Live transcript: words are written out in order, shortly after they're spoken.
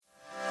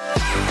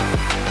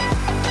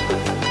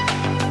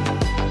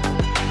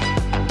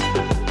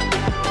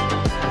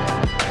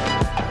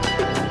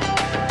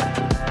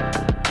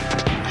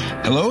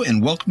Hello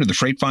and welcome to the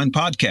Freight Find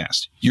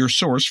Podcast, your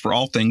source for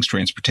all things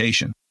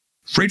transportation.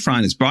 Freight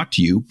Find is brought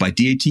to you by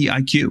DAT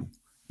IQ.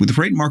 With the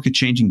freight market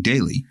changing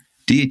daily,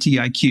 DAT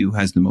IQ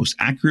has the most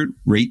accurate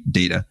rate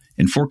data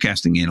and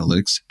forecasting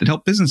analytics that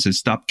help businesses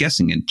stop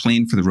guessing and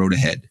plan for the road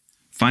ahead.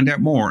 Find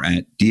out more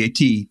at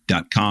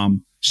dat.com/IQ.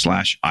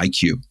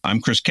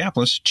 I'm Chris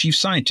Kaplis, Chief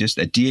Scientist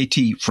at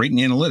DAT Freight and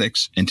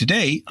Analytics, and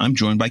today I'm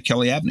joined by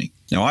Kelly Abney.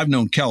 Now, I've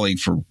known Kelly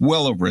for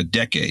well over a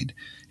decade,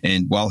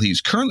 and while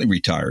he's currently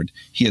retired,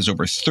 he has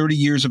over 30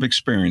 years of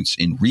experience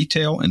in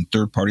retail and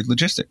third-party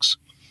logistics.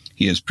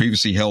 He has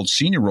previously held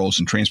senior roles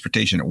in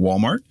transportation at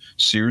Walmart,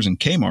 Sears and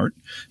Kmart,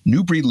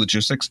 New Breed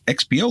Logistics,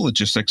 XPO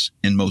Logistics,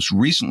 and most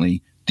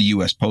recently, the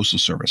U.S. Postal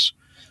Service.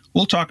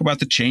 We'll talk about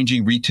the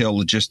changing retail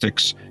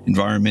logistics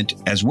environment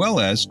as well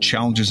as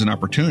challenges and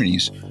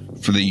opportunities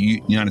for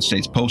the United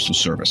States Postal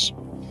Service.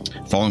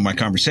 Following my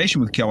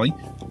conversation with Kelly,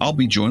 I'll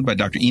be joined by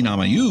Dr.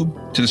 Inam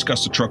Ayub to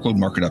discuss the truckload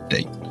market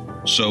update.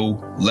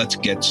 So let's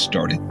get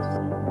started.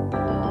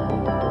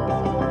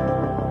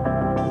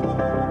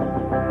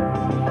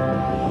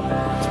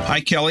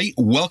 Hi, Kelly.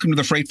 Welcome to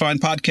the Freight Find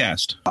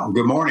Podcast.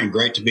 Good morning.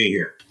 Great to be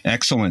here.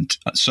 Excellent.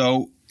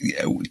 So,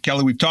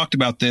 Kelly, we've talked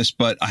about this,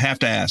 but I have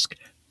to ask,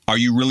 are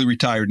you really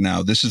retired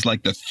now? This is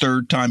like the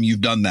third time you've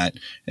done that.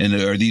 And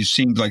these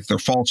seem like they're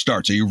false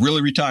starts. Are you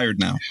really retired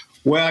now?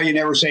 Well, you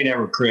never say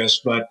never,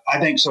 Chris, but I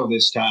think so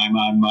this time.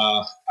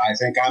 I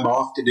think I'm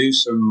off to do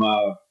some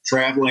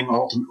traveling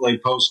ultimately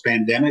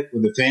post-pandemic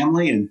with the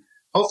family and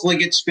hopefully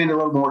get to spend a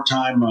little more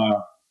time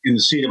in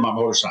the seat of my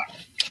motorcycle.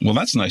 Well,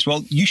 that's nice.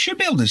 Well, you should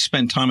be able to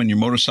spend time on your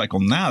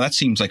motorcycle now. That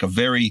seems like a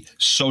very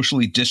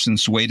socially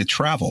distanced way to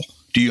travel.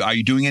 Are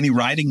you doing any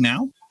riding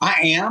now? I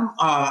am.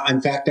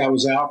 In fact, I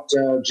was out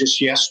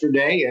just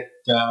yesterday. It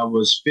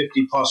was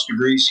 50 plus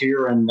degrees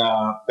here in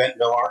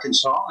Bentonville,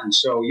 Arkansas. And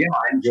so, yeah,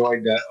 I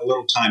enjoyed a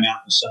little time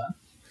out in the sun.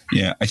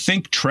 Yeah, I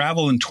think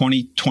travel in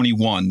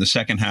 2021, the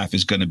second half,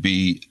 is going to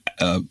be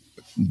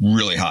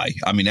really high.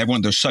 I mean,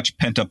 there's such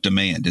pent up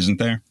demand, isn't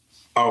there?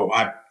 Oh,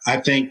 I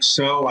think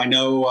so. I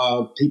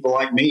know people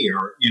like me,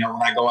 or,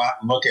 when I go out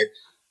and look at,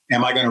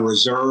 am I going to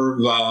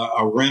reserve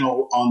a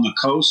rental on the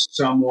coast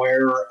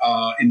somewhere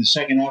in the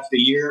second half of the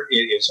year?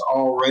 It is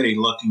already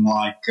looking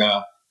like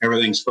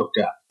everything's booked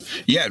up.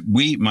 Yeah,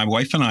 my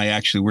wife and I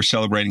actually, we're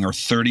celebrating our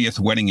 30th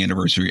wedding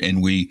anniversary,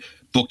 and we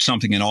booked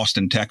something in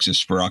Austin, Texas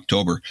for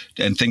October,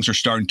 and things are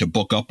starting to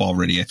book up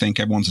already. I think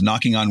everyone's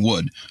knocking on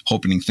wood,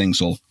 hoping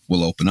things will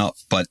open up.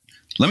 But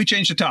let me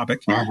change the topic.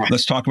 Right.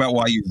 Let's talk about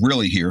why you're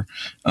really here.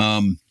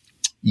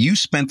 You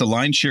spent the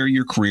lion's share of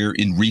your career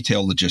in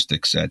retail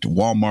logistics at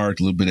Walmart,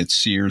 a little bit at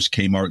Sears,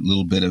 Kmart, a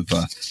little bit of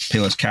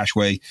Payless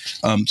Cashway.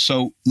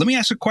 So let me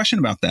ask a question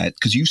about that,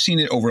 because you've seen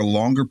it over a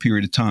longer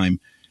period of time.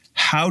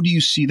 How do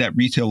you see that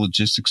retail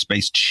logistics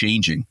space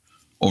changing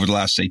over the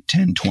last, say,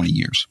 10, 20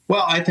 years?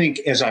 Well, I think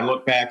as I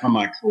look back on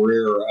my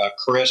career,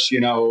 Chris,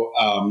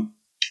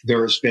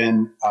 there's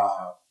been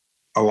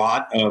a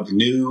lot of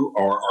new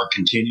or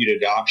continued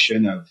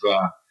adoption of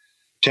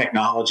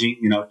technology,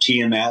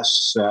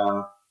 TMS.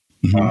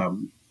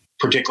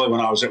 Particularly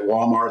when I was at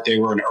Walmart, they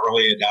were an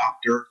early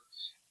adopter,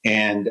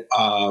 and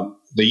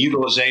the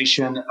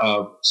utilization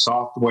of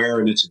software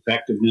and its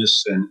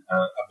effectiveness and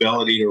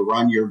ability to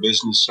run your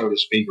business, so to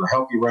speak, or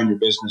help you run your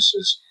business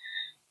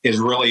is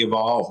really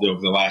evolved over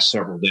the last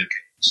several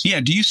decades. Yeah.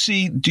 Do you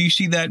see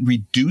that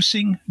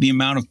reducing the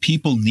amount of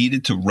people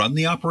needed to run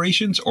the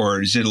operations,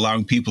 or is it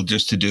allowing people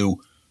just to do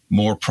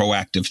more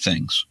proactive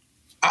things?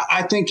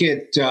 I think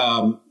it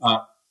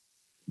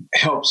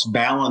helps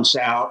balance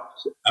out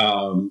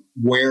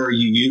where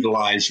you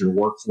utilize your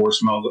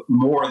workforce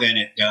more than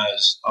it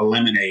does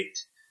eliminate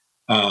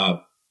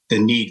the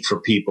need for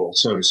people,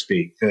 so to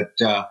speak.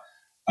 That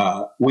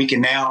we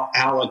can now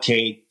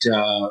allocate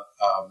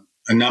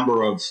a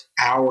number of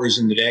hours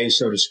in the day,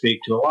 so to speak,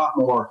 to a lot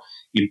more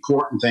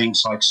important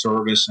things like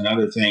service and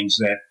other things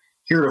that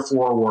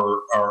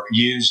heretofore are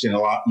used in a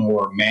lot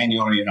more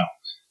manual,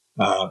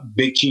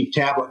 big chief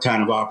tablet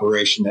kind of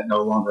operation that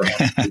no longer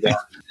has to be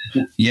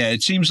done. Yeah,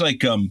 it seems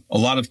like a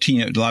lot of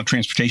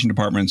transportation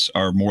departments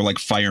are more like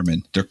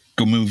firemen. They're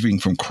moving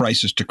from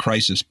crisis to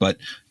crisis, but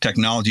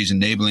technology is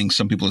enabling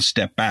some people to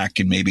step back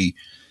and maybe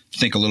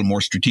think a little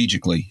more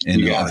strategically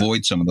and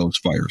avoid some of those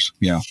fires.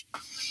 Yeah.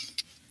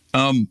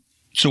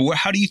 So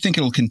how do you think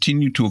it'll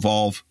continue to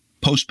evolve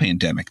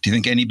post-pandemic? Do you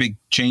think any big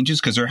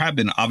changes? Because there have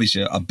been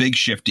obviously a big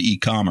shift to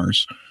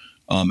e-commerce,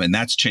 and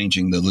that's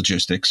changing the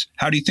logistics.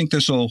 How do you think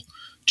this will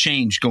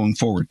change going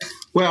forward?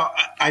 Well,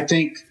 I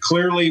think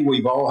clearly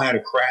we've all had a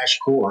crash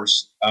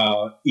course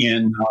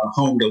in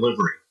home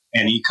delivery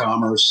and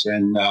e-commerce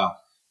and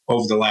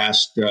over the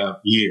last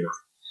year.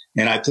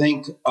 And I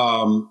think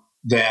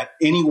that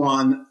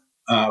anyone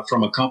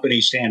from a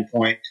company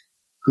standpoint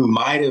who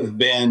might have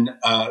been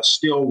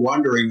still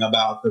wondering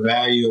about the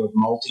value of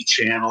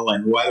multi-channel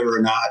and whether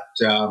or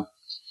not,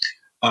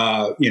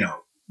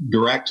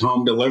 direct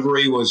home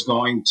delivery was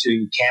going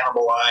to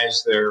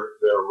cannibalize their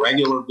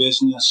regular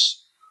business,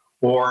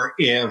 or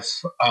if,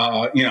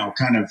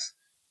 kind of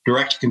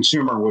direct to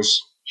consumer was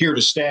here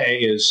to stay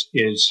is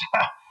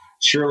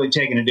surely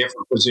taken a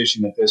different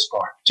position at this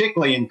point,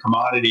 particularly in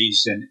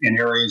commodities and in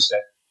areas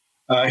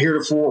that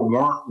heretofore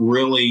weren't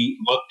really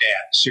looked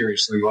at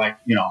seriously, like,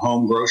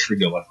 home grocery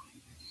delivery.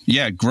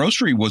 Yeah,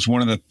 grocery was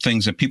one of the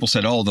things that people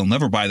said, oh, they'll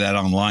never buy that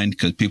online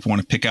because people want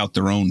to pick out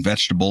their own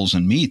vegetables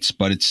and meats.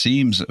 But it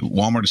seems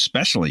Walmart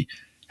especially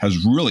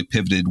has really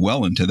pivoted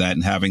well into that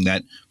and having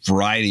that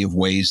variety of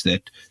ways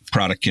that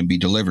product can be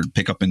delivered,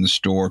 pick up in the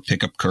store,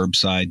 pick up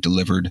curbside,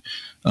 delivered.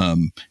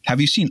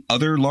 Have you seen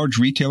other large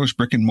retailers,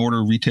 brick and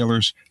mortar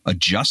retailers,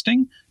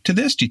 adjusting to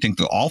this? Do you think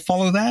they'll all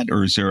follow that,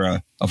 or is there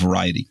a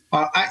variety?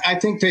 I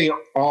think they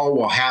all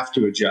will have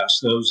to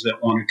adjust, those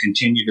that want to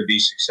continue to be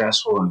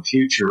successful in the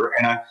future.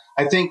 And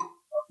I think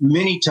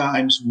many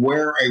times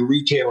where a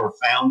retailer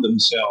found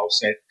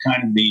themselves at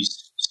kind of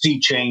these sea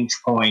change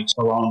points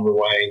along the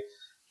way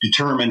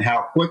determine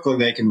how quickly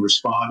they can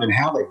respond and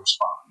how they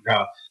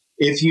respond.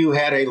 If you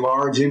had a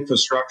large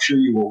infrastructure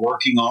you were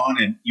working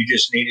on and you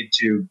just needed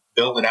to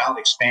build it out,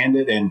 expand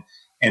it, and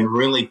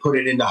really put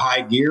it into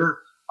high gear,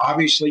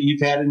 obviously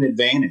you've had an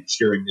advantage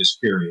during this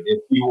period.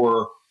 If you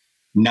were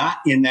not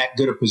in that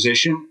good a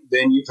position,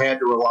 then you've had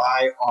to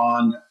rely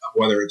on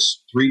whether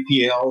it's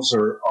 3PLs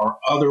or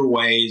other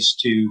ways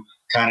to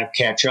kind of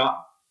catch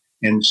up.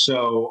 And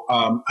so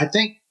I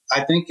think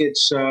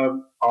it's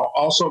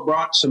also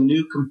brought some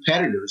new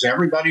competitors.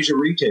 Everybody's a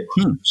retailer,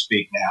 so to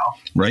speak, now.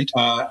 Right.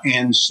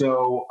 And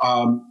so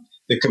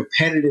the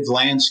competitive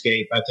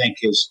landscape, I think,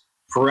 is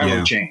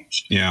forever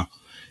changed. Yeah.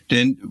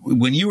 Then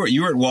when you were at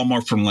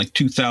Walmart from like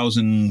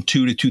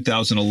 2002 to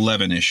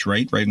 2011-ish,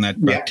 right? Right in that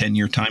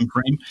 10-year time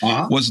frame.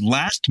 Was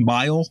last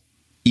mile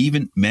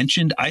even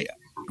mentioned?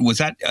 Was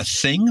that a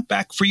thing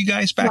for you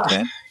guys back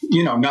then?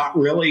 Not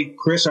really,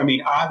 Chris. I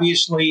mean,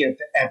 obviously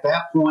at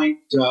that point,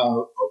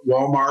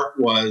 Walmart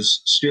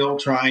was still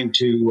trying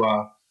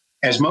to,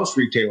 as most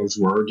retailers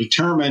were,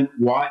 determine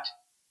what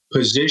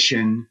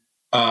position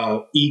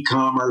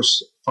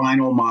e-commerce,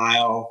 final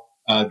mile,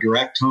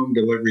 direct home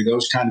delivery,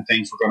 those kind of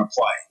things were going to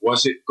play.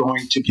 Was it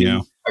going to be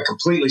a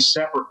completely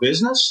separate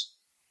business,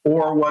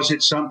 or was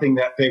it something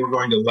that they were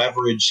going to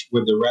leverage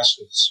with the rest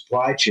of the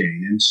supply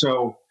chain? And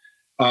so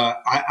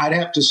I'd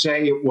have to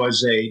say it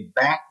was a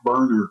back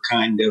burner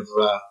kind of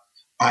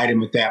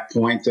item at that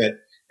point that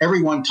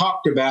everyone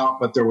talked about,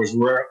 but there was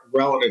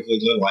relatively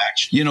little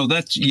action.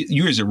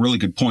 You raise a really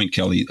good point,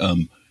 Kelly.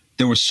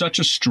 There was such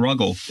a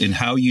struggle in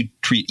how you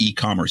treat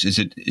e-commerce. Is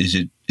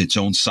it its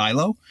own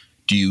silo?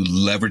 Do you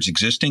leverage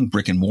existing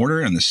brick and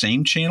mortar on the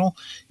same channel?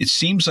 It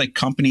seems like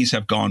companies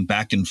have gone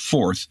back and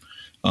forth.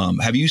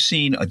 Have you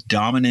seen a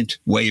dominant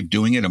way of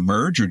doing it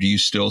emerge, or do you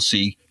still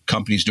see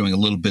companies doing a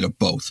little bit of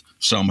both?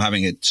 Some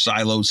having it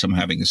siloed, some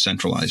having it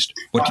centralized.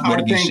 What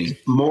have you seen?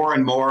 More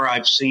and more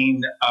I've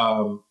seen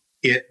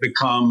it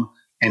become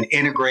an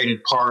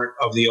integrated part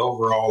of the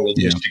overall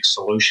logistics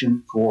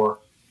solution for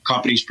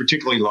companies,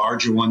 particularly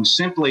larger ones.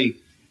 Simply,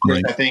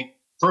 I think,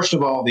 first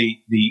of all,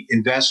 the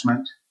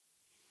investment.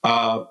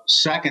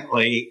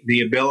 Secondly,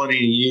 the ability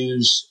to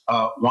use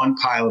one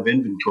pile of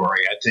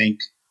inventory, I think,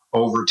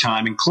 over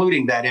time,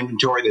 including that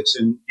inventory that's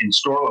in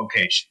store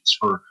locations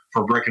for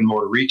brick and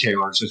mortar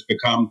retailers, has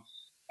become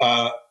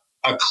a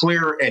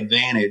clear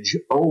advantage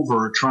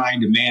over trying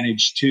to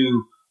manage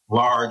two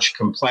large,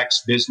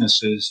 complex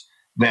businesses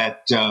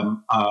that,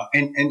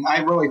 and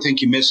I really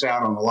think you miss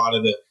out on a lot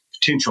of the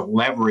potential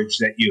leverage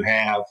that you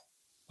have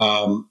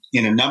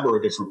in a number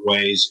of different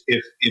ways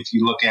if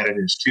you look at it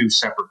as two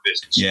separate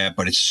businesses. Yeah,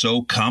 but it's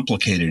so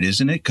complicated,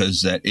 isn't it?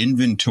 Because that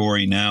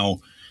inventory now,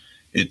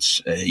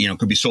 it's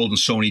could be sold in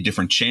so many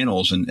different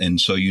channels, and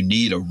so you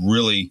need a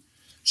really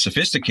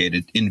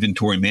sophisticated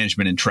inventory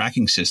management and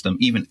tracking system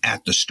even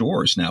at the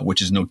stores now,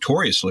 which is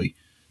notoriously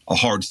a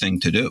hard thing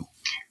to do.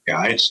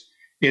 Yeah,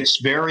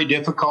 it's very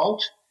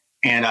difficult,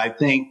 and I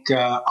think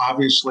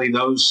obviously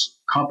those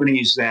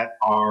companies that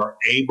are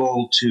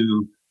able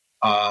to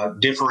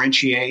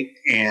differentiate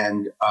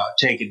and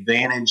take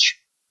advantage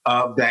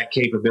of that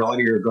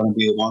capability are going to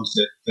be the ones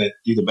that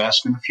do the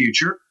best in the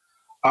future.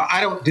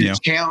 I don't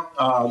discount,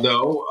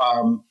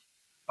 though,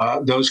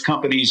 those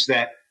companies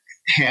that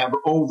have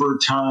over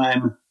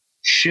time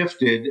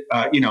shifted,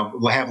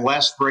 have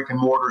less brick and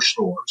mortar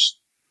stores,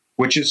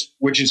 which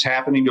is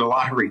happening to a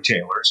lot of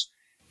retailers,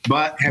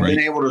 but have been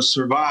able to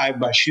survive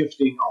by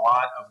shifting a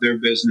lot of their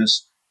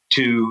business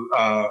to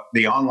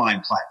the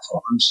online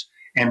platforms.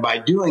 And by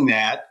doing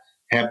that,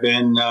 have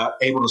been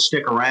able to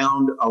stick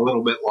around a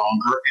little bit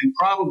longer, and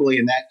probably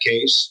in that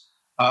case,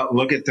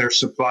 look at their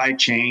supply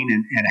chain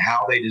and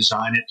how they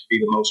design it to be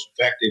the most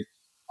effective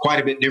quite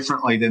a bit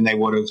differently than they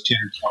would have 10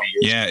 or 20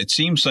 years ago. Yeah, it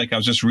seems like I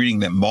was just reading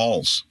that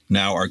malls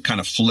now are kind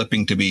of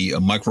flipping to be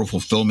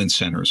micro-fulfillment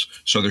centers.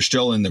 So they're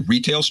still in the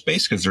retail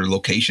space because their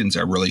locations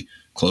are really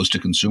close to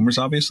consumers,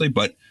 obviously,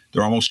 but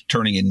they're almost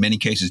turning, in many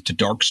cases, to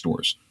dark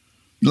stores.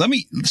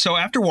 So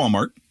after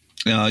Walmart,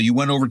 you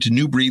went over to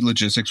New Breed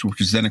Logistics, which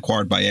was then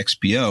acquired by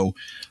XPO.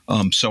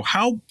 So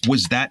how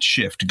was that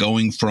shift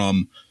going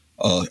from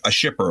a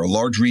shipper, a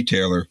large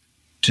retailer,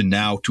 to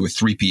now to a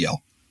 3PL,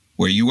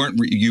 where you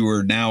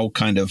were now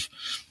kind of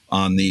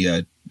on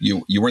the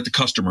you weren't the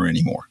customer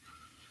anymore?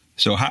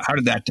 So how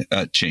did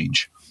that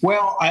change?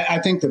 Well, I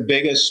think the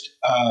biggest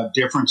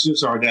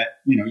differences are that,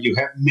 you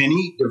have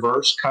many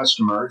diverse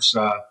customers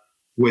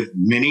with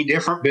many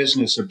different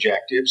business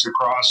objectives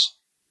across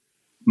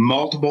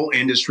multiple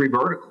industry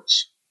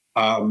verticals.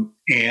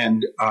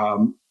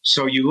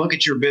 So you look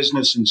at your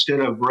business instead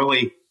of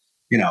really,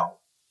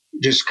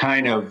 just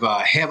kind of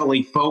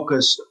heavily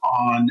focused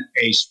on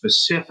a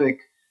specific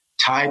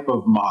type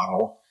of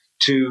model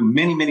to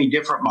many, many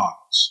different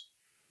models.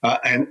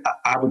 And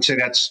I would say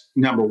that's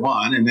number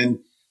one. And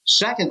then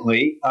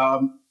secondly,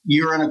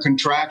 you're in a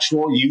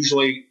contractual,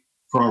 usually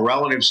from a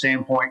relative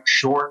standpoint,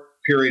 short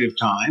period of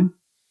time.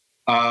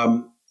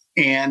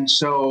 And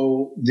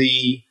so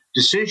the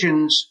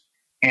decisions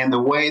and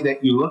the way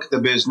that you look at the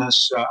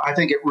business, I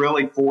think it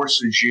really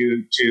forces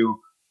you to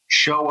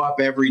show up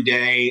every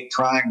day,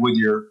 trying with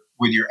your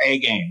A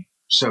game,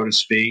 so to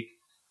speak,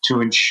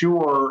 to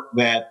ensure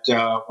that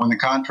when the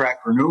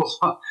contract renewal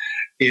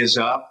is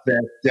up,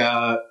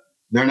 that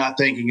they're not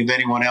thinking of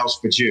anyone else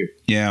but you.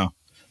 Yeah.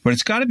 But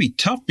it's got to be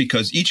tough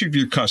because each of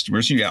your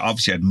customers, you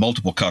obviously had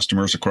multiple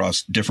customers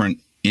across different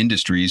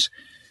industries,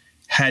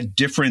 had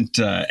different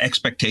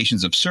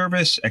expectations of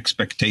service,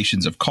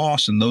 expectations of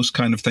cost, and those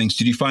kind of things.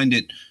 Did you find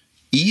it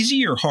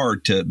easy or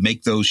hard to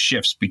make those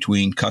shifts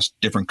between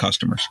different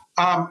customers?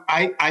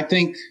 I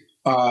think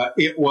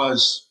it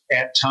was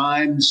at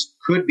times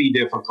could be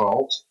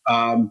difficult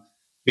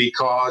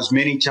because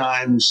many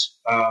times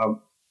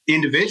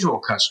individual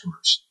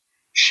customers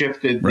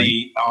shifted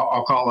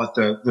I'll call it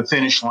the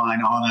finish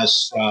line on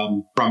us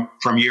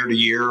from year to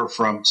year or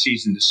from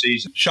season to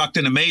season. Shocked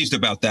and amazed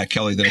about that,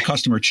 Kelly, that a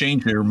customer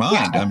changed their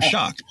mind. I'm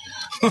shocked.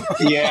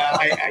 Yeah,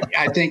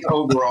 I think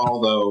overall,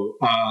 though,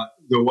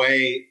 the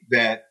way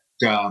that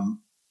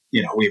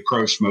we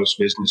approached most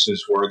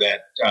businesses were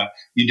that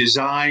you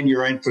design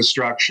your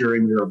infrastructure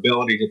and your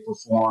ability to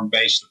perform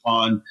based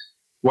upon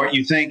what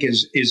you think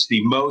is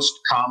the most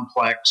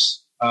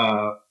complex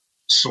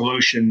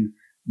solution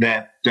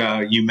that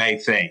you may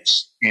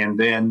face. And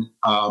then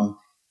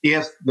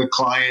if the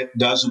client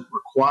doesn't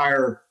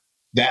require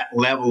that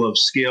level of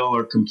skill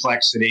or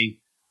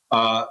complexity,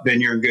 then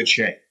you're in good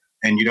shape.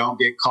 And you don't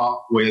get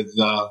caught with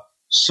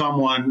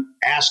someone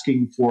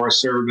asking for a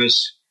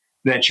service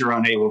that you're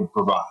unable to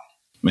provide.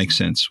 Makes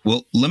sense.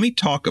 Well, let me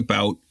talk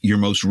about your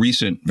most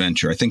recent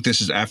venture. I think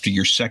this is after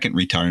your second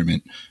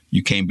retirement.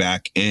 You came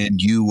back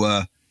and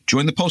you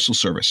joined the Postal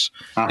Service.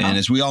 Uh-huh. And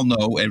as we all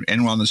know,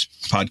 anyone on this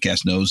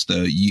podcast knows,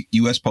 the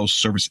U.S. Postal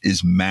Service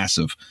is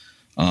massive.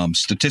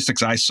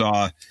 Statistics I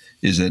saw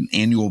is an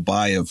annual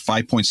buy of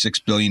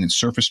 $5.6 billion in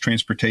surface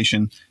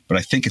transportation, but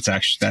I think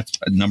that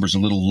number's a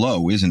little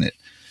low, isn't it?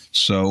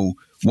 So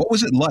what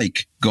was it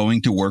like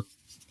going to work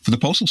for the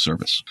Postal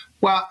Service?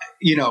 Well,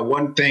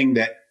 one thing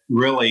that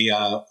really,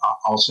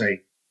 I'll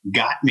say,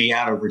 got me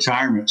out of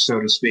retirement,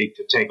 so to speak,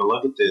 to take a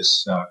look at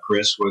this,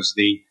 Chris, was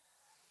the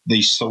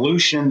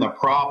solution, the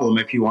problem,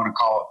 if you want to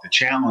call it the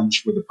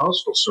challenge with the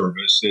Postal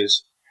Service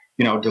is,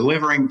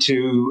 delivering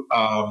to,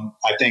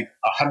 I think,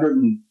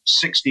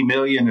 160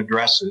 million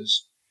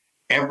addresses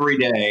every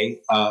day,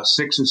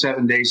 6 and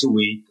 7 days a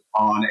week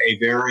on a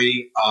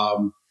very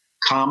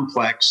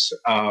complex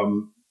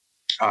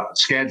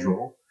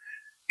schedule.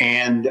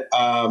 And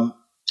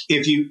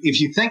if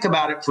you think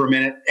about it for a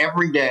minute,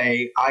 every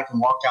day I can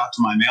walk out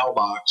to my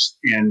mailbox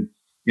and,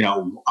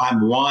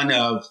 I'm one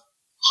of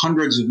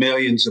hundreds of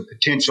millions of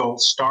potential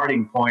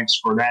starting points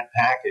for that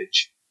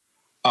package.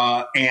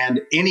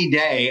 And any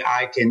day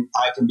I can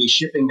be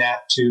shipping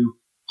that to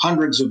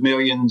hundreds of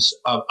millions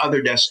of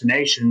other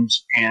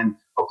destinations. And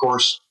of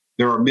course,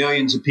 there are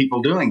millions of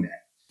people doing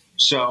that.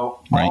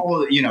 So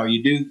all of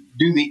you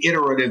do the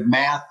iterative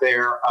math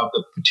there of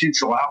the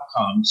potential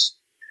outcomes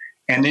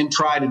and then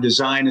try to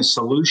design a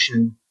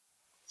solution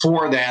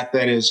for that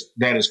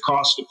is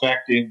cost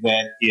effective,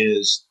 that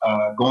is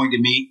going to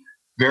meet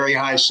very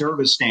high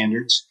service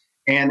standards.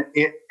 And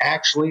it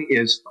actually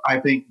is, I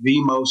think,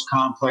 the most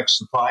complex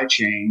supply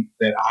chain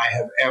that I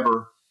have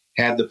ever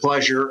had the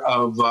pleasure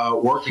of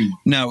working with.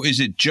 Now, is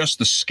it just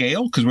the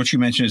scale? Because what you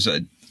mentioned is,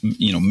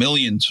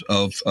 millions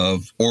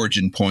of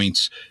origin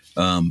points,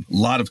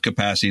 lot of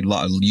capacity,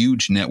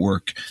 huge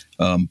network.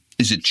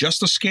 Is it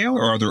just the scale,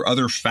 or are there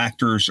other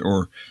factors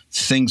or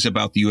things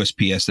about the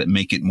USPS that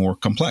make it more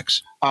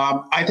complex?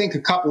 I think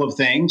a couple of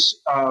things.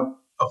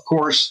 Of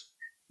course,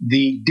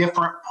 the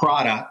different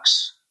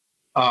products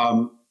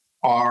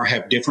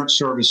have different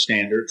service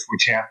standards,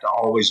 which have to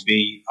always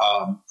be,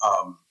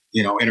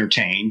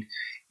 entertained.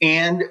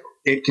 And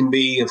it can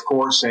be, of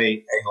course,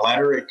 a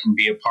letter. It can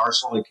be a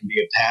parcel. It can be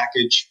a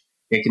package.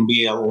 It can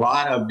be a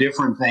lot of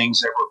different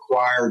things that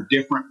require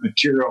different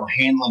material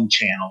handling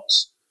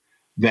channels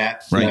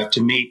that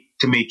to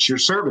meet your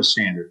service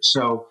standards.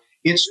 So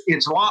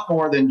it's a lot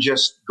more than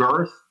just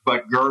girth,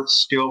 but girth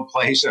still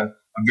plays a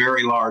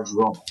very large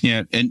role.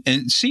 Yeah, and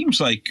it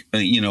seems like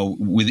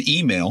with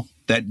email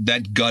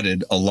that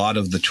gutted a lot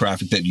of the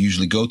traffic that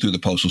usually go through the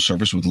Postal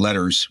Service, with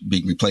letters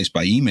being replaced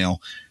by email.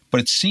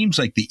 But it seems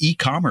like the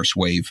e-commerce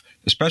wave,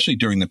 especially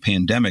during the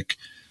pandemic,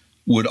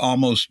 would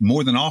almost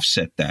more than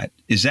offset that.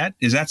 Is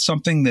that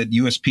something that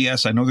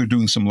USPS, I know they're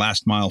doing some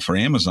last mile for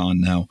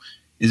Amazon now.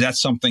 Is that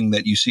something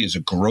that you see as a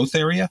growth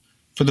area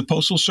for the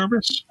Postal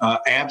Service?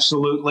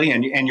 Absolutely.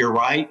 And you're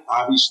right.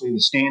 Obviously,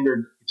 the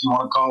standard, if you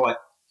want to call it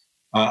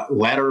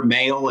letter,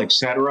 mail, et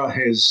cetera,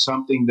 is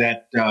something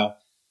that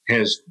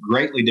has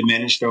greatly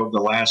diminished over the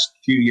last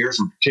few years,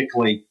 and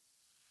particularly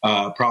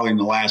probably in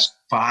the last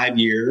 5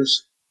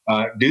 years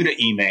due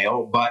to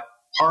email. But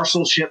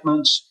parcel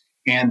shipments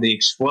and the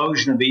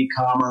explosion of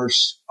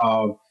e-commerce,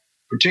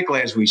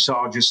 particularly as we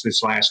saw just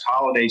this last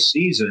holiday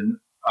season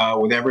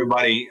with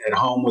everybody at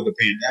home with the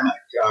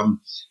pandemic,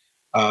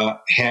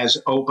 has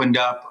opened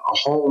up a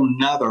whole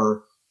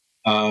nother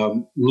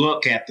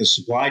look at the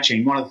supply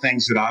chain. One of the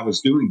things that I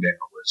was doing there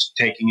was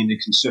taking into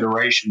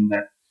consideration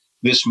that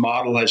this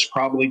model has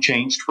probably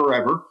changed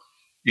forever,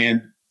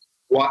 and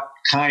what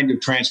kind of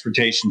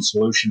transportation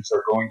solutions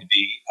are going to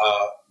be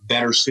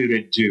better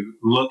suited to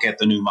look at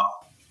the new model.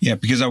 Yeah,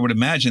 because I would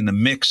imagine the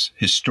mix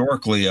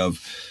historically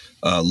of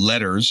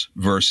letters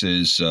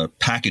versus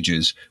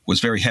packages was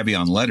very heavy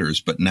on letters,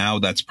 but now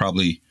that's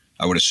probably,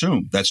 I would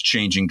assume, that's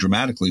changing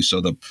dramatically.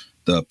 So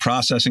the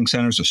processing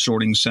centers, the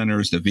sorting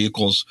centers, the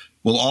vehicles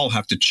will all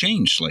have to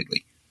change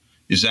slightly.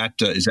 Is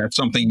that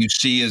something you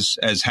see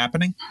as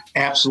happening?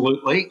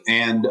 Absolutely,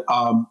 and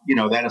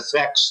that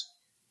affects,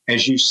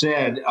 as you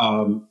said,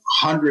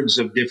 hundreds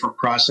of different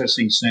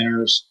processing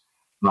centers,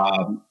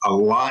 a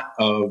lot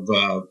of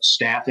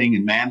staffing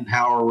and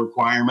manpower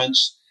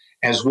requirements,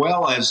 as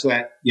well as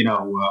that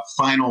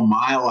final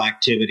mile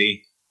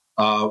activity.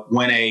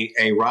 When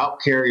a route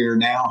carrier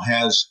now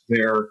has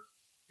their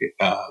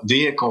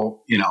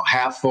vehicle,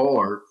 half full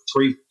or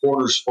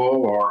 3/4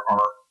 full or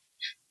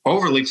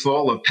overly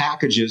full of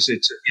packages,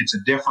 it's a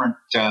different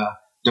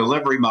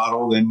delivery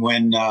model than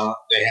when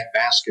they have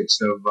baskets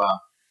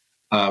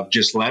of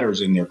just letters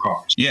in their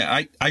cars.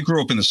 Yeah, I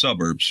grew up in the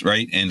suburbs,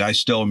 right? And I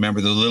still remember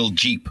the little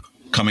Jeep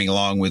coming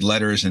along with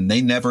letters, and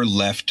they never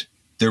left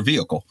their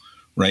vehicle,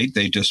 right?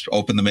 They just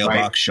open the mailbox,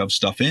 right, shove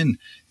stuff in,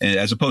 and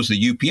as opposed to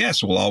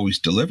UPS will always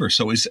deliver.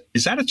 So is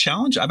that a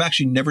challenge? I've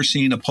actually never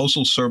seen a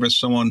postal service,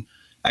 someone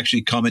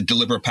actually come and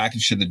deliver a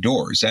package to the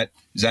door. Is that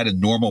a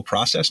normal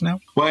process now?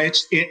 Well,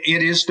 it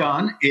is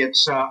done.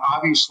 It's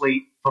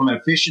obviously from an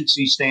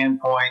efficiency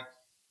standpoint,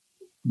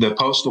 the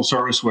Postal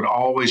Service would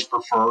always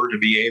prefer to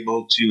be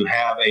able to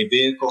have a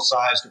vehicle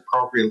sized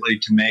appropriately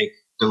to make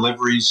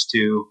deliveries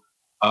to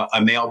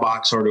a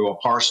mailbox or to a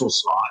parcel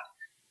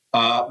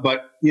slot.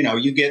 But,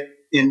 you get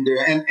into,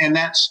 and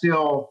that's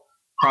still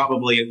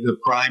probably the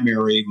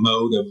primary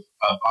mode of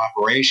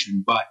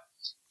operation, but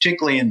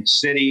particularly in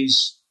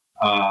cities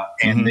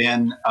and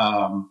then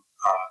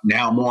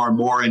now more and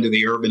more into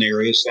the urban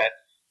areas, that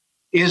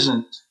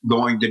isn't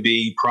going to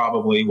be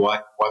probably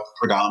what the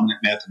predominant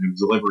method of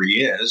delivery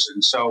is.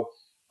 And so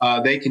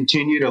they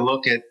continue to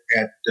look at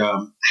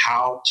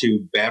how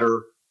to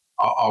better,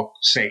 I'll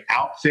say,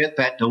 outfit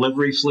that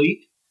delivery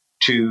fleet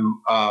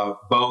to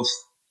both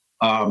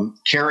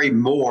carry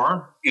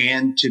more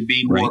and to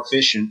be more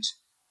efficient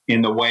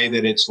in the way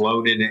that it's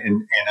loaded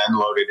and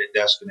unloaded at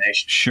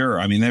destination.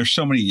 Sure. I mean, there's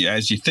so many,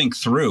 as you think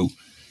through,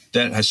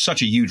 that has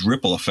such a huge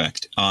ripple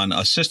effect on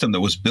a system that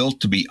was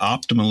built to be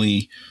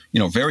optimally,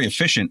 very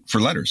efficient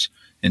for letters.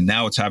 And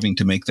now it's having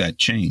to make that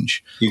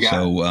change.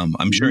 So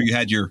I'm sure you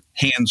had your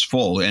hands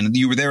full, and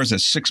you were there as a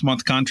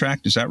 6-month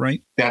contract. Is that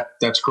right?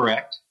 That's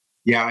correct.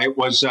 Yeah, it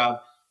was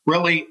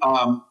really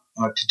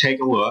to take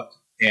a look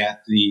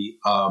at the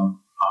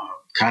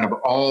kind of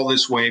all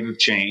this wave of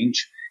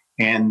change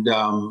and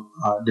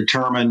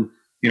determine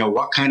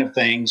what kind of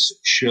things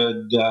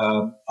should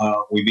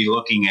we be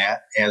looking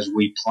at as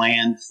we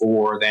plan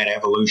for that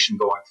evolution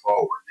going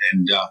forward?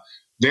 And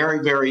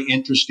very, very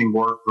interesting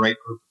work, great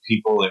group of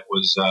people. It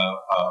was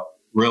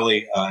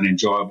really an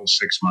enjoyable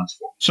 6 months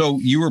for me. So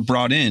you were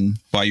brought in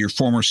by your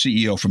former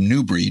CEO from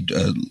New Breed,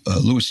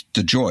 Louis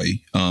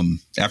DeJoy,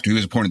 after he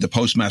was appointed the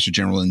Postmaster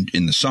General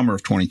in the summer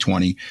of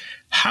 2020.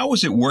 How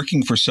was it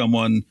working for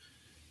someone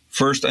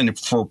first and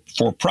for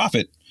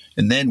profit,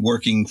 and then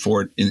working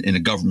for it in a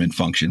government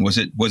function? Was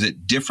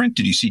it different?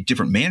 Did you see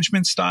different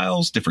management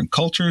styles, different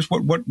cultures?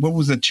 What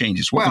was the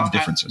changes? What were the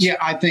differences?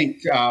 I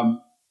think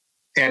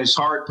at its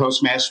heart,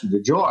 Postmaster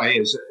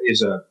DeJoy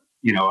is a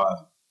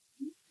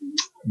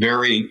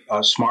very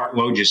smart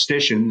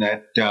logistician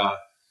that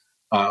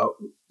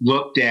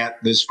looked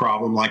at this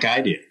problem like I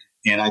did,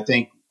 and I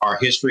think our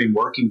history in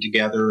working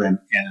together and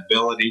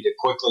ability to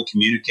quickly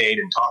communicate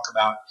and talk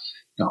about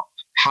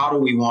how do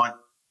we want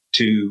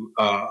to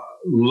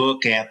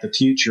look at the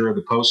future of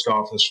the post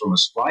office from a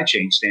supply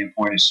chain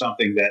standpoint is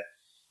something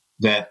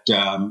that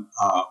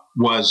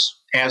was,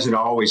 as it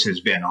always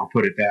has been. I'll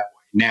put it that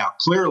way. Now,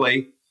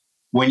 clearly,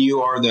 when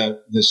you are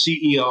the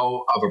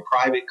CEO of a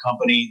private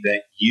company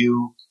that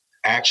you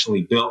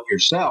actually built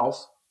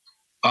yourself,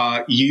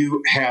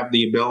 you have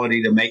the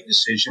ability to make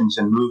decisions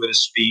and move at a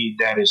speed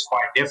that is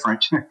quite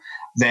different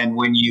than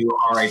when you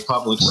are a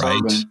public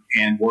servant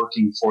and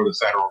working for the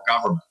federal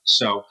government.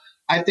 So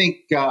I think,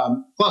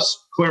 plus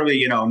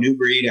clearly, New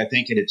Breed, I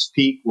think at its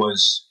peak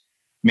was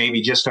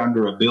maybe just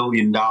under $1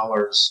 billion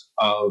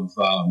of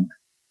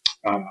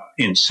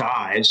in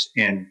size,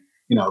 and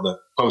the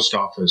post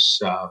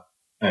office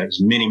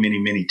is many, many,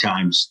 many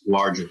times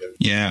larger than.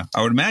 Yeah,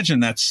 I would imagine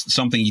that's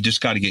something you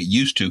just got to get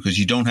used to, because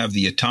you don't have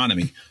the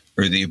autonomy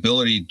or the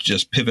ability to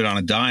just pivot on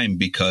a dime,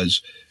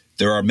 because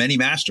there are many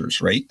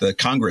masters, right? The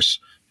Congress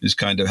is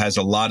has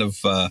a lot of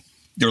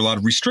there are a lot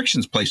of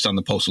restrictions placed on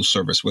the Postal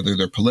Service, whether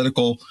they're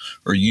political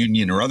or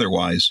union or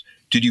otherwise.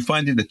 Did you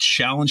find it a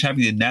challenge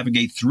having to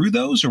navigate through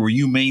those, or were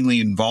you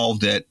mainly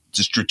involved at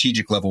the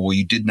strategic level where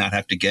you did not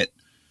have to get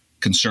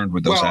concerned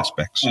with those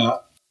aspects?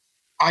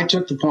 I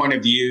took the point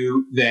of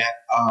view that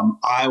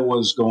I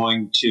was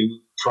going to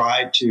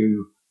try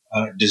to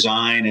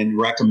design and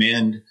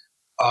recommend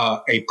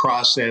a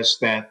process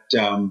that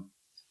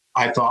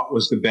I thought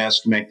was the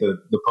best to make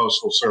the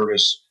Postal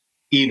Service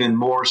even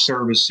more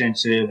service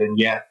sensitive, and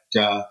yet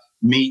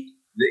meet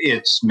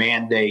its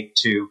mandate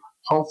to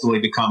hopefully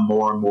become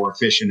more and more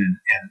efficient and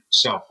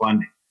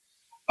self-funding.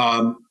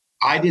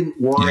 I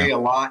didn't worry a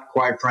lot,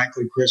 quite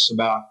frankly, Chris,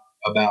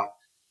 about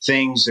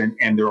things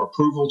and their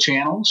approval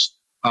channels,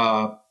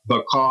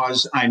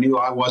 because I knew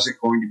I wasn't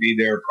going to be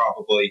there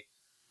probably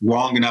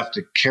long enough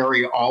to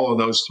carry all of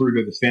those through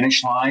to the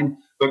finish line.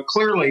 But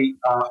clearly,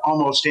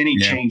 almost any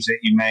change that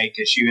you make,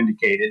 as you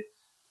indicated,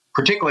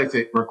 particularly if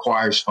it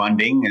requires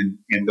funding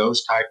and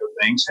those type of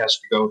things, has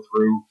to go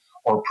through,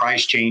 or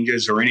price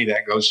changes or any of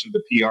that goes through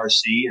the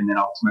PRC and then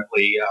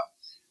ultimately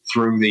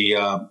through the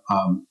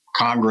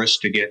Congress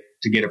to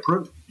get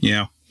approved.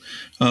 Yeah.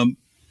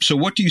 So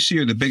what do you see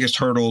are the biggest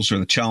hurdles or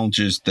the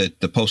challenges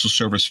that the Postal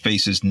Service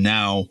faces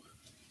now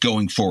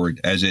going forward,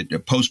 as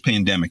it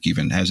post-pandemic,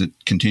 even as it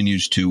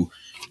continues to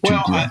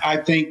Well, grow? I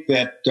think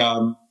that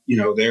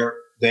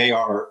they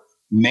are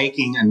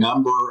making a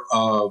number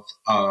of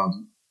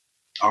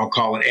I'll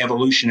call it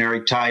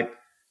evolutionary type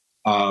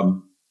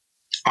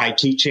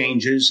IT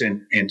changes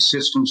and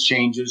systems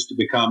changes to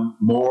become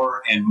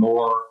more and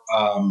more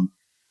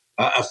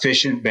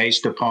efficient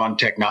based upon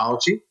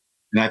technology.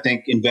 And I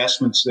think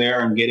investments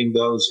there and getting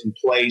those in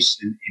place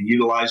and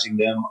utilizing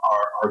them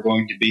are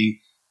going to be,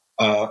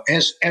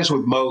 as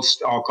with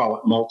most, I'll call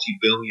it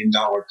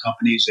multi-billion-dollar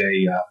companies,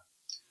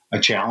 a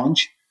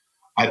challenge.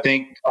 I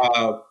think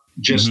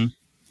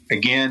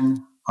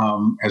again,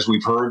 as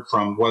we've heard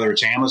from whether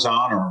it's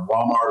Amazon or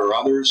Walmart or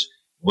others,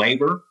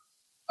 labor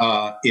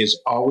is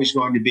always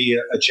going to be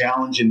a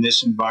challenge in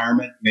this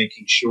environment,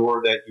 making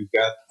sure that you've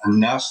got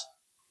enough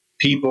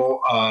people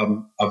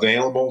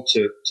available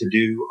to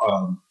do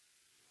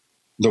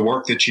the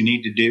work that you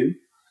need to do.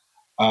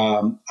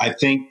 I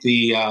think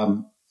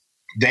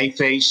they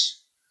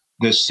face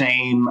the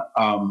same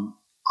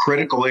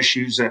critical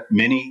issues that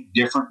many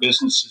different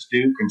businesses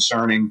do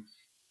concerning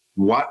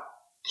what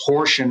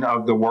portion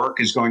of the work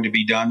is going to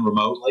be done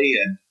remotely.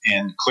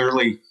 And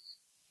clearly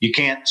you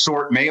can't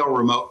sort mail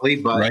remotely,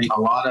 but a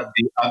lot of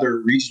the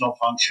other regional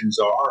functions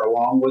are,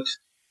 along with,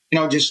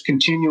 just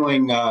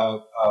continuing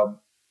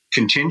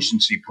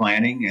contingency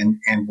planning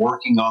and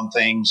working on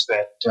things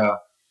that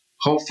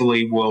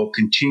hopefully will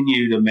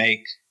continue to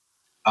make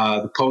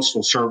the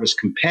Postal Service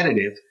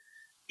competitive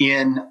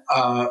in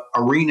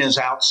arenas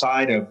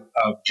outside of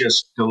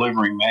just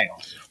delivering mail.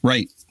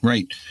 Right.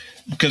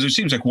 Because it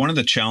seems like one of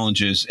the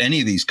challenges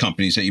any of these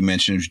companies that you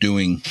mentioned who's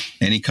doing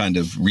any kind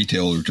of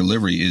retail or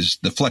delivery is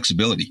the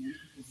flexibility,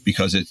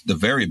 because the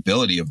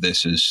variability of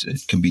this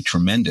it can be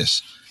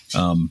tremendous.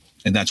 And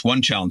that's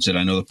one challenge that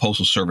I know the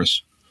Postal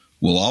Service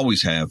will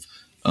always have.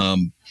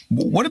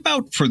 What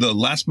about for the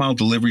last mile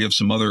delivery of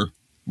some other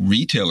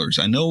retailers?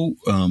 I know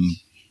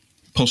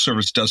Postal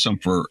Service does some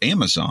for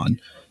Amazon.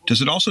 Does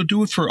it also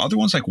do it for other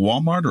ones like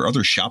Walmart or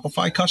other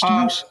Shopify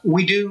customers?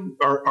 We do.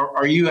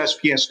 Our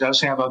USPS does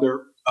have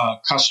other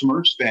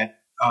customers that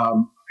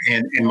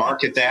and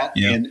market that.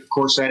 Yeah. And of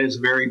course, that is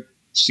a very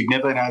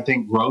significant, I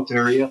think, growth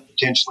area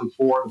potentially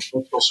for the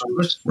Postal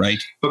Service.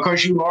 Right.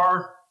 Because you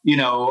are,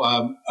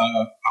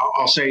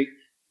 I'll say,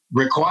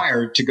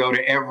 required to go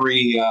to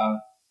every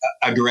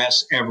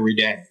address every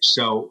day.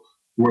 So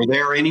we're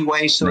there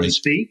anyway, so to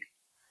speak.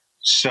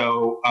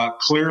 So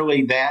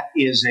clearly that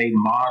is a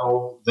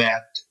model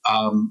that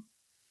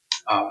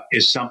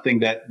is something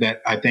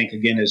that I think,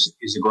 again, is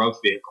a growth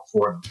vehicle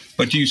for them.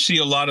 But do you see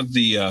a lot of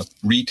the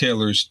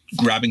retailers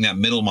grabbing that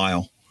middle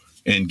mile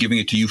and giving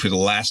it to you for the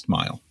last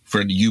mile,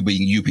 for you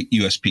being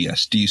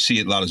USPS? Do you see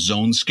a lot of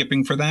zone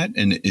skipping for that?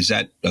 And is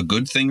that a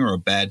good thing or a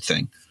bad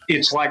thing?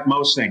 It's like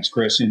most things,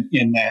 Chris,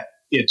 in that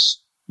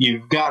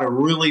you've got to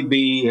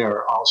really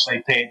or I'll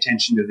say pay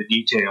attention to the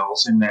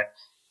details, in that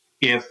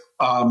if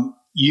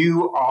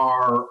you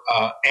are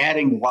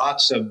adding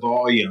lots of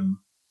volume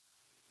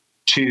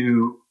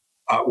to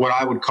what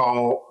I would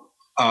call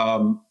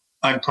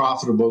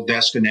unprofitable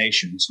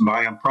destinations. And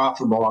by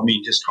unprofitable, I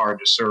mean just hard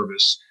to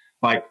service.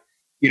 Like,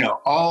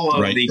 all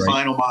of the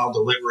final mile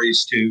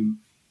deliveries to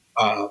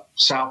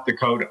South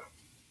Dakota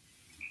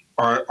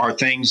are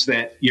things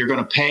that you're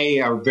going to pay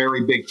a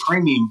very big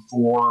premium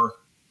for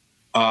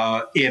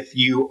if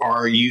you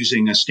are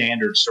using a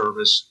standard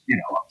service,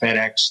 a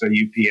FedEx,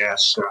 a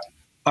UPS,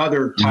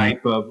 other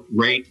type of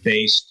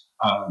rate-based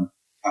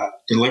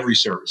delivery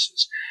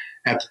services.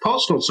 At the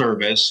Postal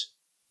Service,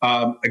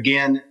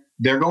 again,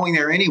 they're going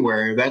there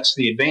anywhere. That's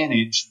the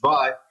advantage.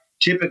 But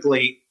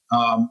typically,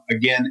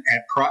 again,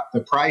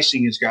 the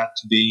pricing has got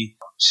to be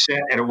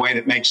set in a way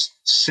that makes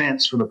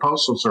sense for the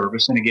Postal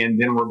Service. And again,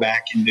 then we're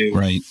back into,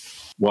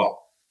 well,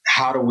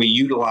 how do we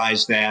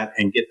utilize that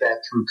and get that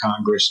through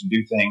Congress and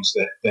do things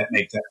that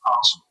make that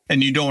possible?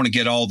 And you don't want to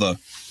get all the,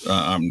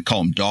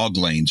 call them dog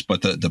lanes,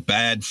 but the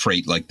bad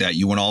freight like that.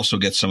 You want to also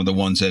get some of the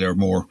ones that are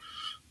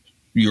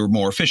you're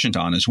more efficient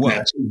on as well.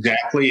 That's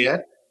exactly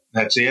it.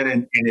 That's it.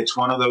 And it's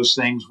one of those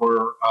things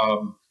where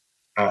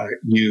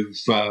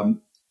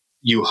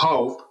you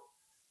hope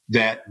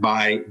that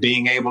by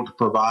being able to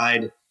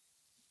provide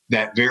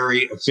that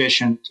very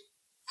efficient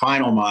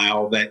final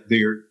mile, that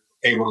they're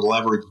able to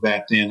leverage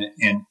that then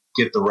and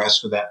get the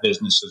rest of that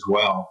business as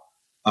well.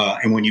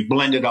 And when you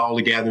blend it all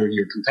together,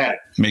 you're competitive.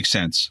 Makes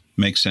sense.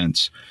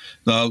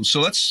 So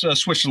let's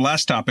switch to the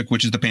last topic,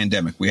 which is the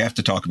pandemic. We have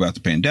to talk about the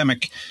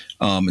pandemic.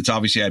 It's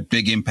obviously had a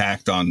big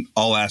impact on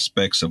all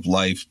aspects of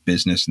life,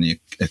 business, and the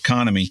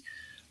economy.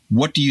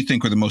 What do you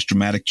think are the most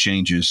dramatic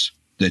changes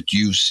that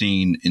you've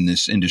seen in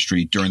this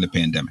industry during the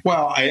pandemic?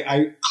 Well,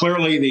 I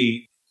clearly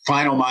the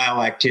final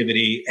mile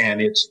activity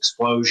and its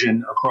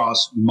explosion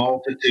across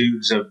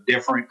multitudes of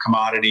different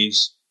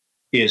commodities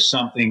is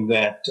something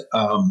that,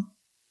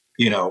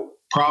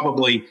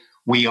 probably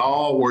we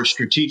all were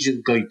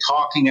strategically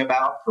talking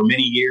about for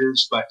many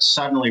years, but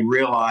suddenly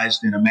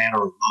realized in a matter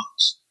of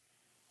months.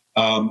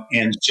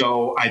 And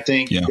so I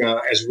think,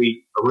 as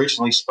we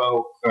originally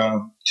spoke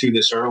to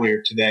this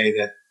earlier today,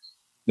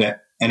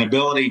 that an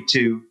ability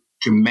to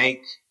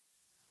make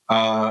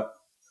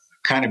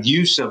kind of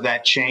use of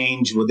that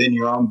change within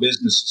your own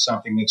business is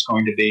something that's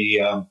going to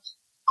be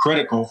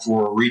critical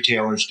for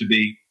retailers to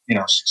be,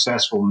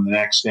 successful in the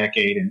next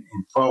decade and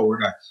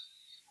forward.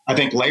 I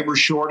think labor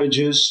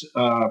shortages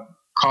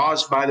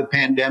caused by the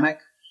pandemic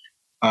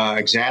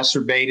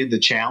exacerbated the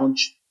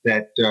challenge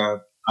that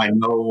I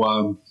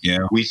know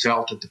we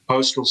felt at the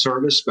Postal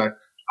Service, but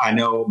I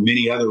know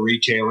many other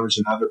retailers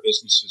and other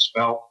businesses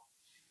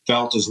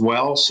felt as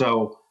well.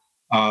 So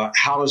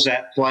how does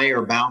that play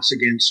or bounce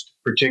against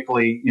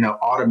particularly,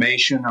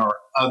 automation or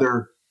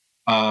other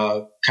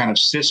kind of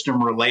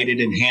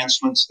system-related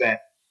enhancements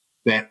that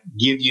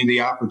give you the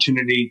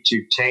opportunity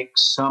to take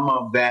some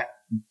of that,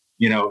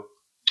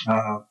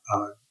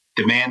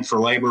 demand for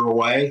labor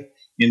away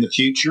in the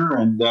future?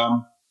 And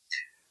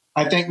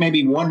I think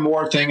maybe one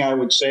more thing I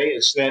would say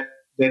is that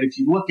if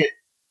you look at,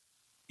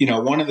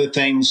 one of the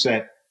things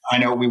that I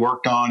know we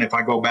worked on, if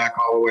I go back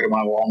all the way to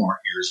my Walmart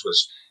years,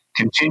 was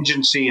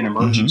contingency and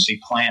emergency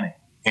planning.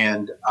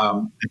 And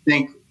I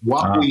think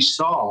what we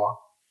saw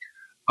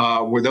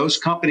were those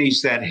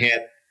companies that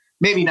had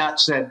maybe not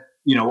said,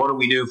 what do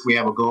we do if we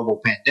have a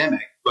global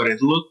pandemic, but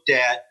it looked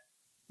at,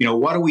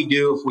 what do we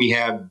do if we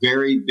have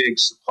very big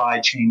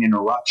supply chain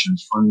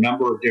interruptions for a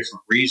number of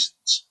different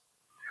reasons?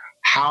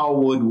 How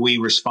would we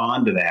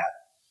respond to that?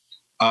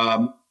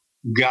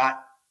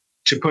 Got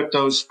to put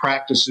those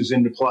practices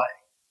into play.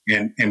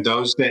 And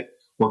those that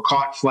were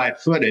caught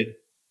flat-footed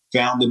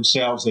found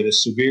themselves at a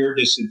severe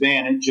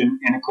disadvantage.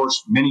 And of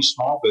course, many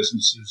small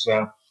businesses,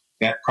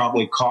 that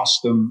probably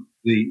cost them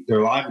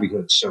their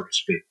livelihood, so to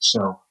speak.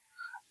 So,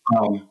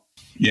 a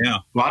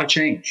lot of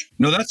change.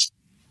 No,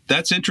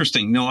 that's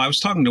interesting. No, I was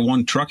talking to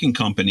one trucking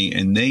company,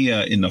 and they,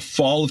 in the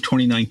fall of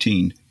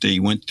 2019, they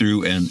went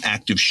through an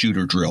active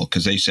shooter drill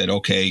because they said,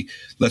 okay,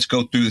 let's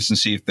go through this and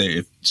see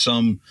if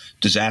some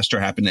disaster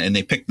happened. And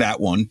they picked that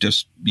one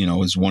just,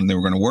 as one they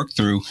were going to work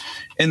through.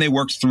 And they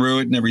worked through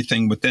it and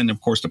everything. But then,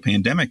 of course, the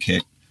pandemic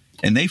hit,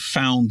 and they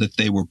found that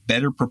they were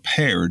better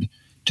prepared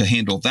to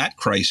handle that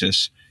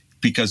crisis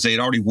because they had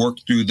already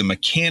worked through the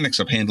mechanics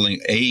of handling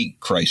a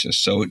crisis.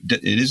 So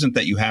it isn't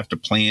that you have to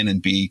plan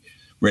and be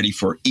ready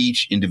for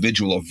each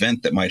individual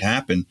event that might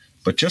happen,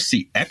 but just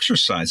the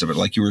exercise of it,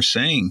 like you were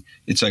saying,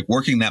 it's like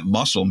working that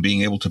muscle and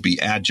being able to be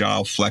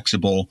agile,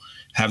 flexible,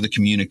 have the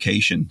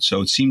communication.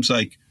 So it seems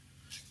like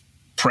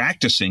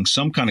practicing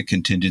some kind of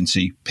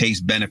contingency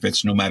pays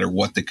benefits no matter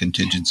what the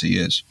contingency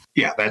is.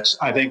 Yeah,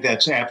 I think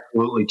that's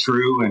absolutely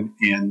true. And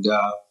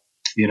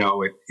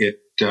it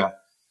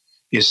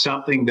is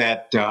something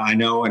that I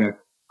know in a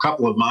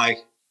couple of my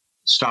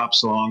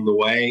stops along the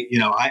way,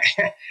 I,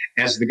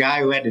 as the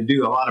guy who had to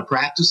do a lot of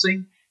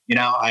practicing,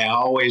 I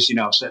always, sit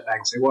back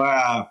and say,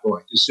 wow,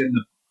 boy, this isn't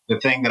the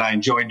thing that I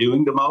enjoy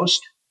doing the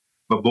most,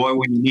 but boy,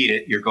 when you need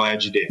it, you're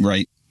glad you did.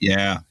 Right.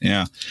 Yeah.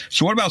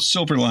 So what about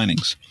silver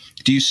linings?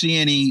 Do you see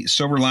any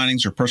silver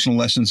linings or personal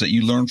lessons that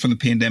you learned from the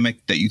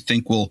pandemic that you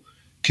think will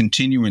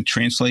continue and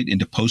translate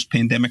into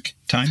post-pandemic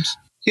times?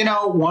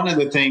 One of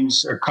the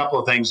things, or a couple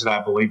of things that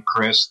I believe,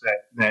 Chris,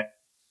 that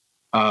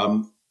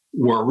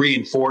were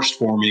reinforced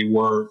for me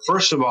were,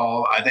 first of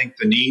all, I think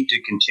the need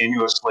to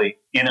continuously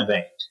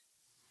innovate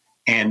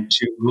and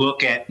to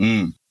look at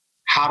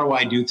how do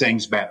I do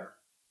things better?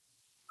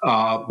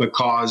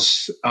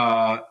 Because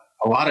a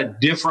lot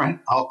of different,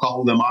 I'll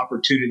call them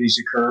opportunities,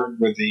 occurred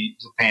with the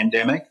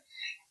pandemic.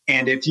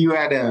 And if you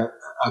had a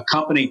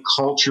company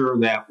culture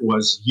that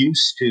was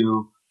used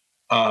to,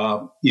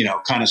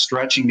 kind of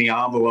stretching the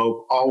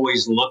envelope,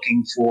 always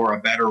looking for a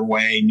better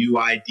way, new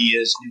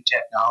ideas, new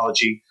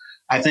technology,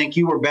 I think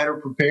you were better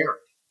prepared.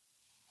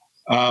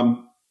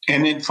 And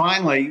then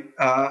finally,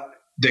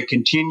 the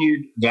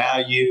continued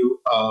value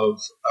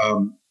of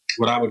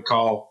what I would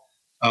call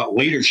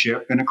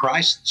leadership in a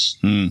crisis.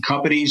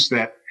 Companies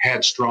that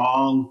had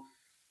strong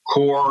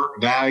core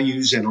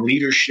values and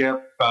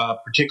leadership,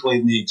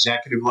 particularly in the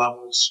executive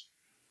levels,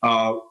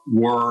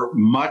 were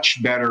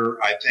much better,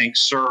 I think,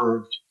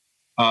 served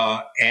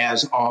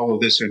as all of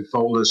this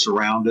unfolded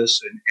around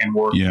us, and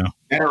were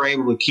better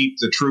able to keep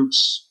the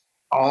troops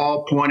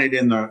all pointed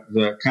in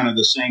the kind of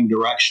the same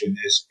direction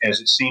as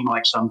it seemed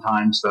like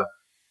sometimes the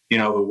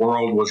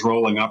world was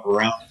rolling up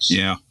around us.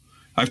 Yeah.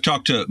 I've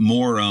talked to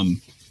more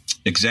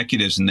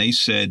executives, and they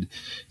said,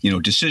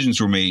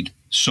 decisions were made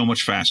so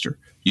much faster.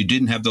 You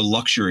didn't have the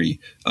luxury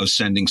of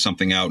sending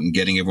something out and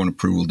getting everyone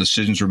approval.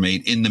 Decisions were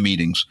made in the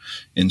meetings.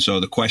 And so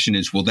the question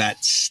is, will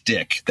that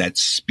stick, that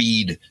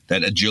speed,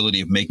 that agility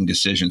of making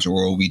decisions, or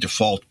will we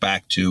default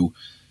back to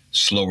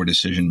slower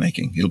decision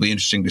making? It'll be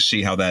interesting to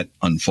see how that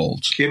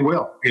unfolds. It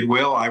will. It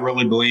will. I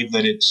really believe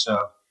that it's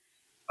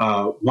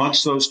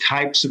once those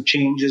types of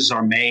changes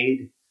are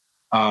made,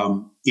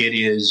 it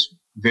is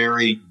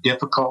very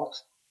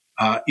difficult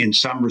in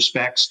some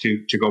respects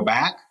to go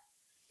back.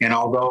 And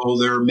although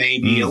there may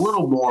be a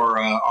little more,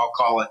 I'll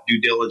call it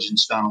due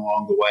diligence done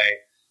along the way,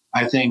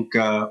 I think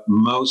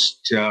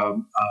most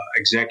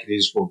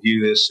executives will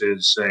view this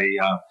as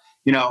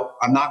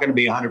I'm not going to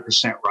be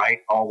 100% right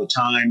all the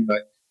time,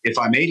 but if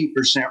I'm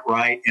 80%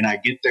 right and I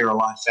get there a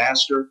lot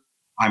faster,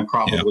 I'm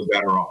probably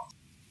better off.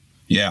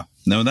 Yeah,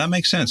 no, that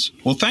makes sense.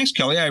 Well, thanks,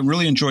 Kelly. I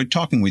really enjoyed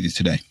talking with you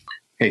today.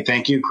 Hey,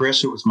 thank you,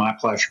 Chris. It was my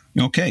pleasure.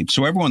 Okay,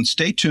 so everyone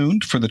stay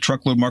tuned for the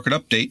Truckload Market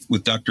Update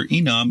with Dr.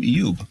 Inam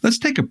Ayub. Let's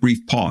take a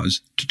brief pause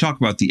to talk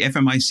about the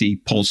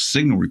FMIC Pulse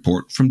Signal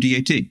Report from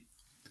DAT.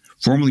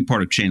 Formerly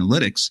part of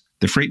Chainalytics,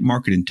 the Freight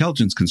Market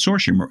Intelligence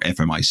Consortium, or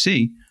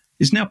FMIC,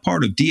 is now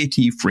part of DAT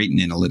Freight and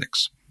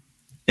Analytics.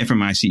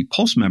 FMIC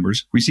Pulse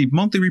members receive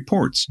monthly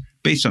reports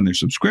based on their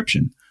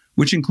subscription,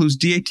 which includes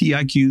DAT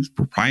IQ's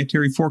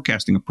proprietary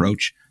forecasting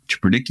approach to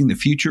predicting the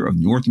future of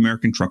North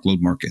American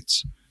truckload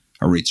markets.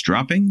 Are rates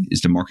dropping?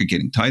 Is the market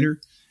getting tighter?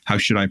 How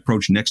should I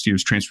approach next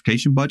year's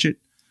transportation budget?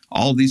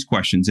 All of these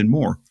questions and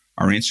more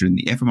are answered in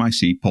the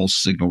FMIC Pulse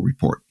Signal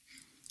Report.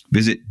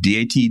 Visit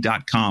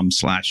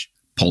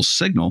DAT.com/Pulse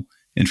Signal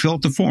and fill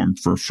out the form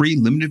for a free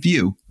limited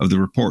view of the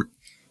report.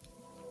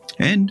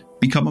 And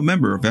become a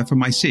member of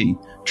FMIC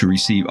to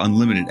receive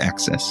unlimited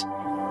access.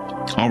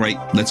 All right,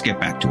 let's get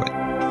back to it.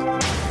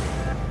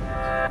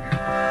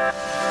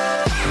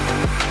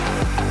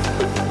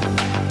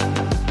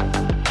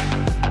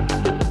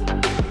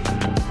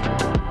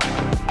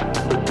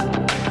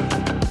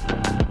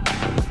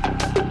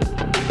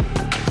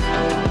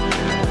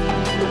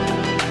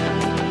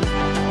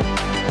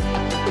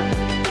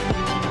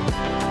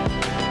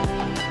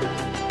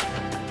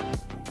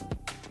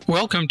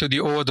 Welcome to the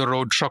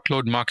Over-the-Road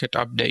Truckload Market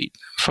Update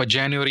for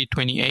January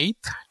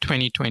 28th,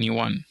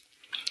 2021.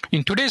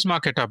 In today's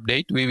market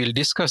update, we will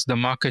discuss the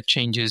market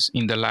changes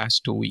in the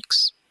last 2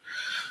 weeks.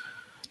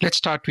 Let's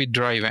start with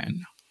dry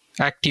van.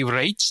 Active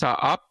rates are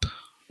up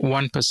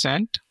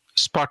 1%,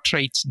 spot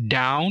rates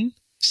down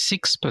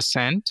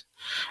 6%,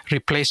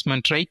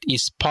 replacement rate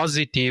is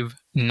positive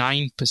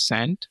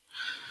 9%.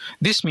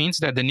 This means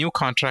that the new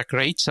contract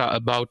rates are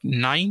about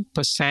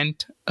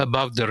 9%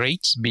 above the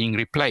rates being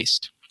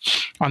replaced.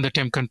 On the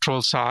temp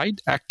control side,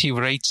 active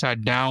rates are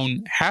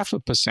down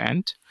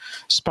 0.5%,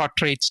 spot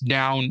rates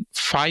down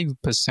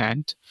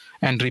 5%,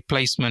 and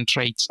replacement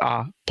rates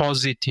are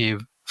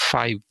positive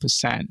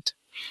 5%.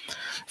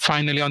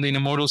 Finally, on the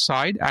intermodal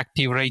side,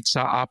 active rates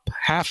are up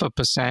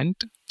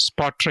 0.5%,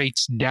 spot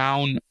rates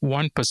down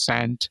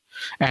 1%,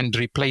 and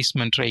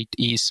replacement rate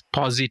is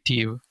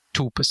positive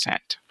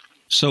 2%.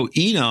 So,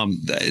 Inam,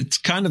 it's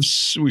kind of,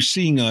 we're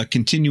seeing a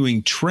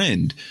continuing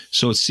trend.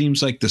 So it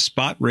seems like the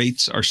spot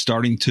rates are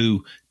starting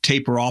to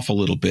taper off a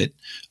little bit,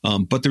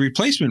 but the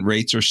replacement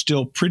rates are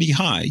still pretty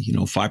high,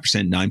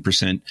 5%,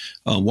 9%.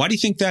 Why do you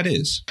think that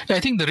is? I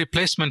think the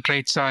replacement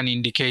rates are an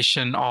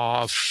indication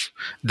of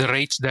the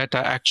rates that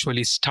are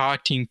actually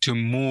starting to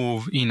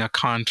move in a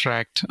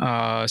contract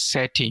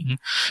setting,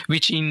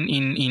 which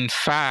in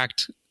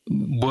fact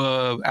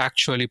were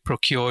actually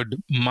procured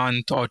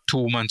month or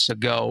 2 months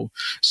ago.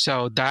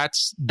 So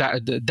that's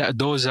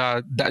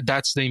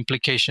the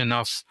implication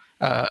of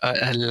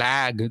a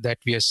lag that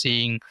we are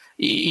seeing.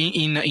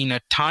 In a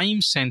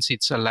time sense,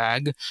 it's a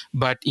lag,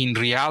 but in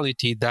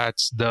reality,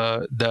 that's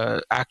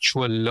the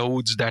actual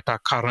loads that are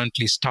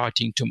currently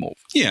starting to move.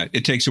 Yeah,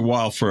 it takes a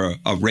while for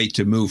a rate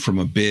to move from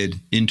a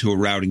bid into a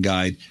routing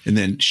guide and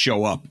then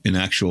show up in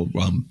actual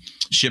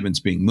shipments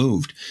being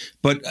moved.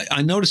 But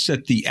I noticed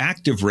that the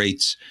active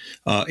rates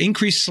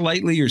increased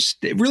slightly, or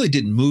it really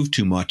didn't move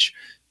too much,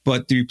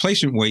 but the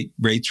replacement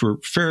rates were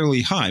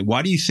fairly high.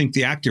 Why do you think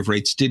the active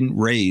rates didn't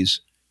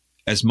raise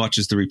as much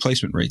as the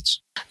replacement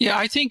rates? Yeah,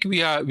 I think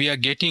we are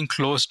getting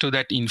close to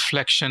that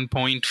inflection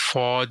point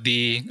for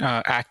the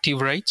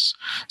active rates.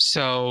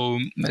 So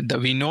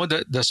we know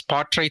that the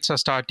spot rates are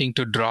starting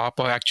to drop,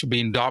 or actually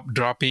been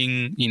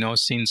dropping,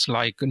 since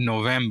like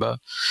November,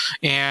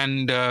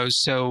 and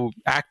so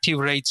active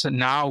rates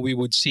now we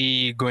would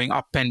see going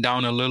up and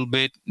down a little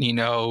bit.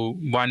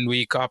 1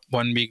 week up,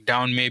 1 week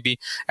down, maybe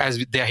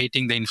as they're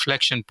hitting the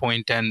inflection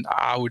point. And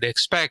I would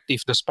expect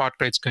if the spot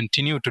rates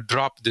continue to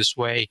drop this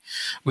way,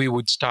 we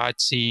would start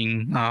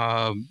seeing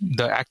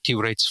the active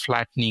rates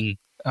flattening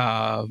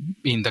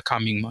in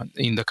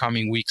the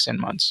coming weeks and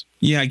months.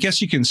 Yeah, I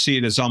guess you can see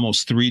it as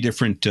almost three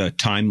different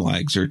time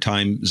lags or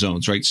time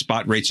zones, right?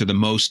 Spot rates are the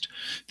most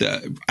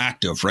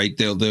active, right?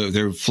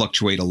 They'll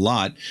fluctuate a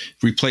lot.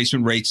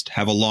 Replacement rates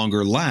have a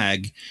longer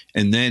lag.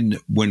 And then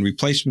when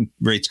replacement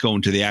rates go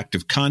into the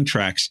active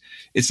contracts,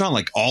 it's not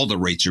like all the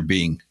rates are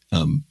being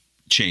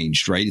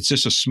changed, right? It's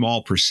just a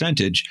small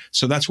percentage.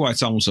 So that's why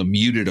it's almost a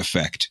muted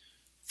effect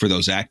for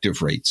those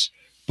active rates.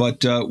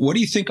 But what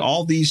do you think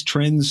all these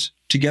trends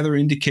together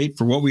indicate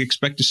for what we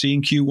expect to see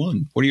in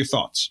Q1? What are your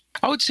thoughts?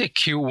 I would say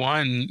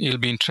Q1, it'll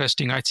be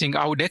interesting. I think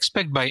I would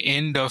expect by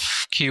end of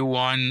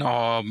Q1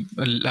 or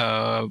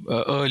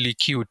early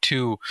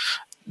Q2,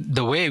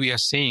 the way we are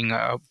seeing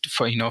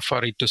for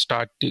it to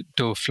start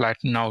to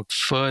flatten out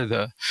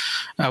further.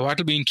 What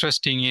will be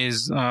interesting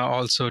is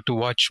also to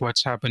watch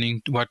what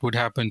would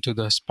happen to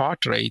the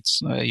spot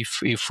rates.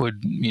 If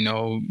would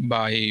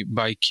by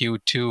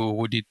Q2,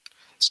 would it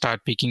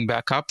start picking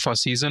back up for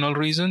seasonal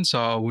reasons,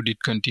 or would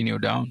it continue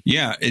down?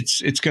 Yeah,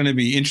 it's going to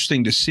be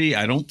interesting to see.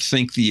 I don't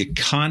think the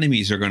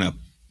economies are going to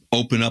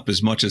open up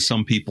as much as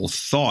some people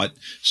thought,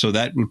 so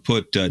that would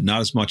put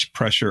not as much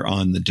pressure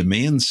on the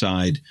demand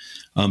side.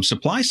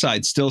 Supply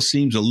side still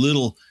seems a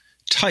little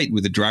tight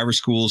with the driver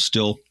schools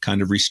still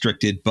kind of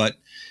restricted, but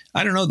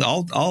I don't know.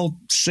 All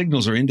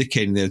signals are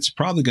indicating that it's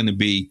probably going to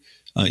be,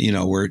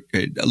 we're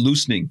a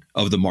loosening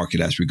of the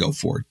market as we go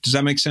forward. Does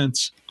that make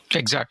sense?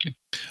 Exactly.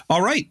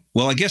 All right.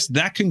 Well, I guess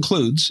that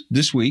concludes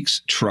this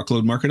week's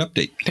Truckload Market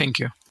Update. Thank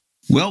you.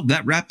 Well,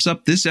 that wraps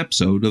up this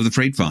episode of The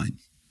Freight Find.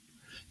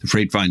 The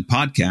Freight Find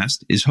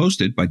podcast is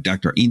hosted by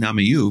Dr.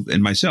 Inam Ayub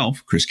and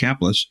myself, Chris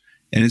Kaplis,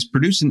 and is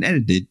produced and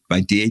edited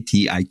by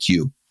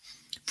DATIQ.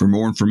 For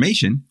more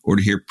information or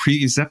to hear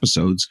previous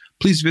episodes,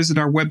 please visit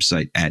our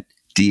website at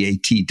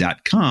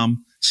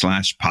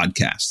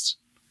dat.com/podcasts.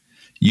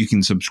 You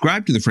can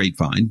subscribe to The Freight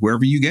Find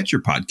wherever you get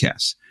your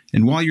podcasts.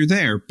 And while you're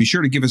there, be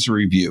sure to give us a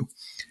review.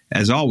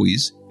 As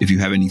always, if you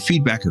have any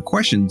feedback or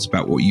questions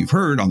about what you've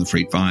heard on The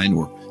Freight Find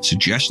or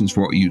suggestions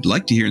for what you'd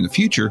like to hear in the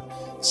future,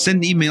 send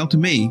an email to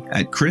me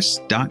at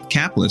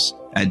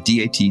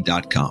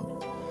chris.kaplis@dat.com.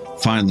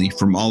 Finally,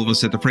 from all of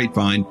us at The Freight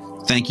Find,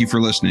 thank you for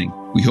listening.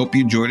 We hope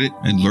you enjoyed it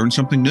and learned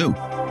something new.